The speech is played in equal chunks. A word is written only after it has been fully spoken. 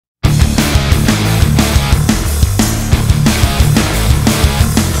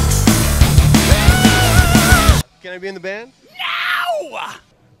Can I be in the band? No! All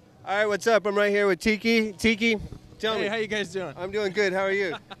right, what's up? I'm right here with Tiki. Tiki, tell me. Hey, how you guys doing? I'm doing good. How are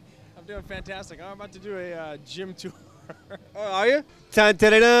you? I'm doing fantastic. I'm about to do a gym tour. Oh, are you? Dun,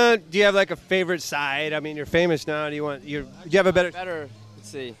 dun, dun, dun. Do you have like a favorite side? I mean, you're famous now. Do you have a better? Let's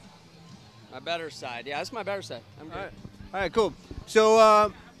see. My better side. Yeah, that's my better side. I'm good. All right, cool.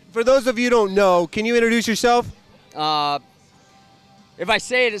 So, for those of you who don't know, can you introduce yourself? If I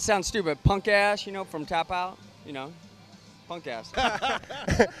say it, it sounds stupid. Punk ass, you know, from Tap Out. You know, punk ass.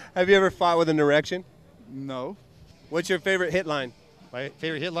 Have you ever fought with an erection? No. What's your favorite hit line? My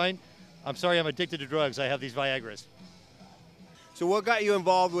favorite hit line? I'm sorry, I'm addicted to drugs. I have these Viagras. So what got you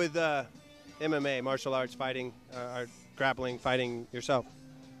involved with MMA, martial arts, fighting, grappling, fighting yourself?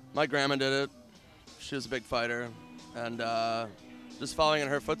 My grandma did it. She was a big fighter. And just following in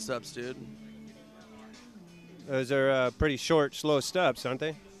her footsteps, dude. Those are pretty short, slow steps, aren't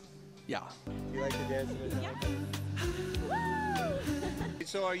they? Yeah. You like to dance?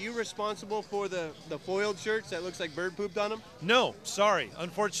 So are you responsible for the foiled shirts that looks like bird pooped on them? No, sorry.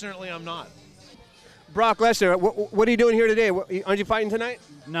 Unfortunately, I'm not. Brock Lesnar, what are you doing here today? Aren't you fighting tonight?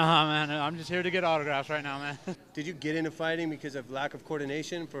 Nah, man. I'm just here to get autographs right now, man. Did you get into fighting because of lack of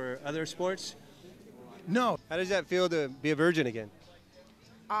coordination for other sports? No. How does that feel to be a virgin again?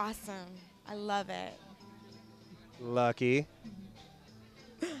 Awesome. I love it. Lucky.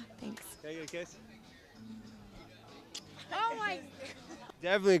 Thanks. Can I get a kiss? Oh my.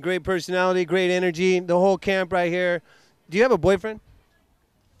 Definitely a great personality, great energy. The whole camp right here. Do you have a boyfriend?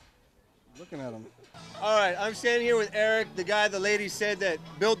 Looking at him. All right, I'm standing here with Eric, the guy the lady said that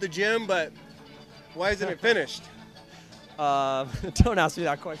built the gym, but why isn't it finished? Don't ask me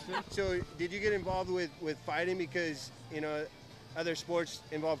that question. So did you get involved with fighting because, you know, other sports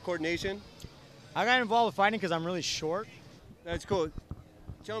involve coordination? I got involved with fighting because I'm really short. That's cool.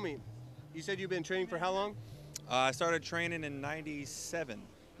 Tell me, you said you've been training for how long? I started training in '97.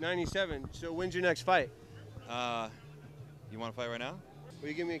 97. So when's your next fight? You want to fight right now? Will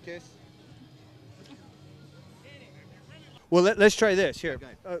you give me a kiss? Well, let's try this. Here.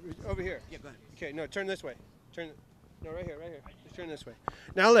 Over here. Yeah, go ahead. Okay, no, turn this way. No, right here. Just turn this way.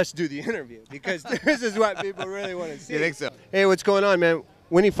 Now let's do the interview because this is what people really want to see. You think so? Hey, what's going on, man?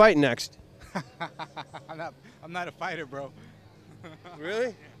 When are you fighting next? I'm not a fighter, bro.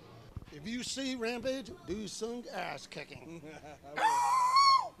 Really? If you see Rampage, do some ass kicking.